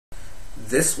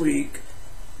This week,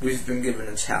 we've been given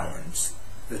a challenge,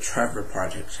 the Trevor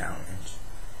Project challenge,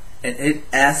 and it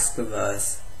asks of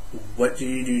us, what do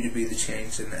you do to be the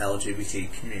change in the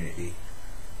LGBT community?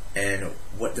 And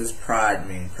what does pride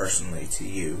mean personally to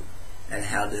you? And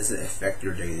how does it affect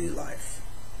your daily life?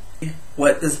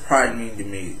 What does pride mean to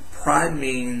me? Pride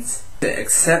means to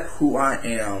accept who I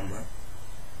am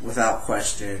without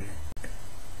question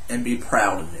and be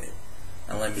proud of it.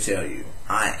 And let me tell you,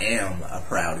 I am a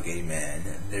proud gay man.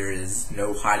 There is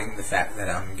no hiding the fact that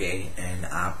I'm gay, and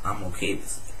I'm okay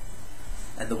with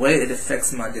it. And the way it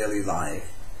affects my daily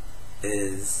life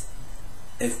is,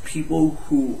 if people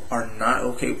who are not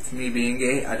okay with me being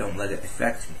gay, I don't let it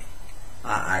affect me.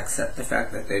 I accept the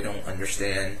fact that they don't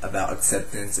understand about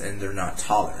acceptance and they're not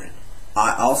tolerant.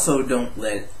 I also don't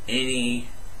let any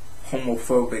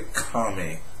homophobic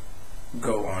comment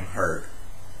go unheard.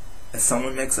 If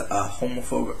someone makes a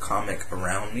homophobic comment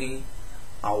around me,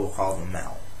 I will call them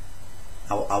out.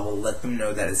 I will let them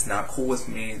know that it's not cool with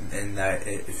me and that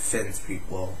it offends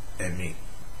people and me.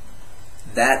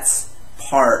 That's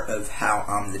part of how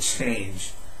I'm the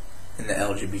change in the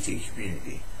LGBT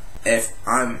community. If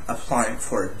I'm applying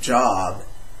for a job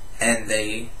and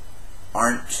they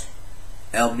aren't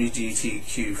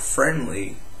LGBTQ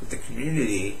friendly with the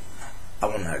community, I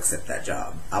will not accept that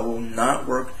job. I will not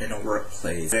work in a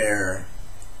workplace where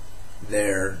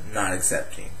they're not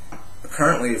accepting.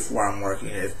 Currently, where I'm working,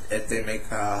 if they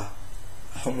make a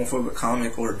homophobic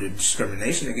comment or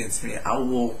discrimination against me, I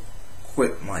will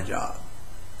quit my job.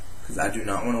 Because I do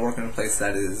not want to work in a place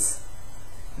that is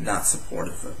not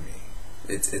supportive of me.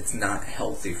 It's not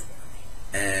healthy for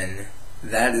me. And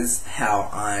that is how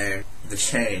I'm the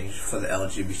change for the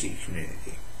LGBT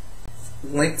community.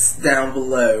 Links down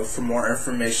below for more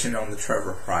information on the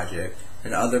Trevor Project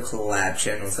and other collab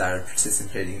channels that are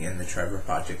participating in the Trevor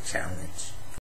Project Challenge.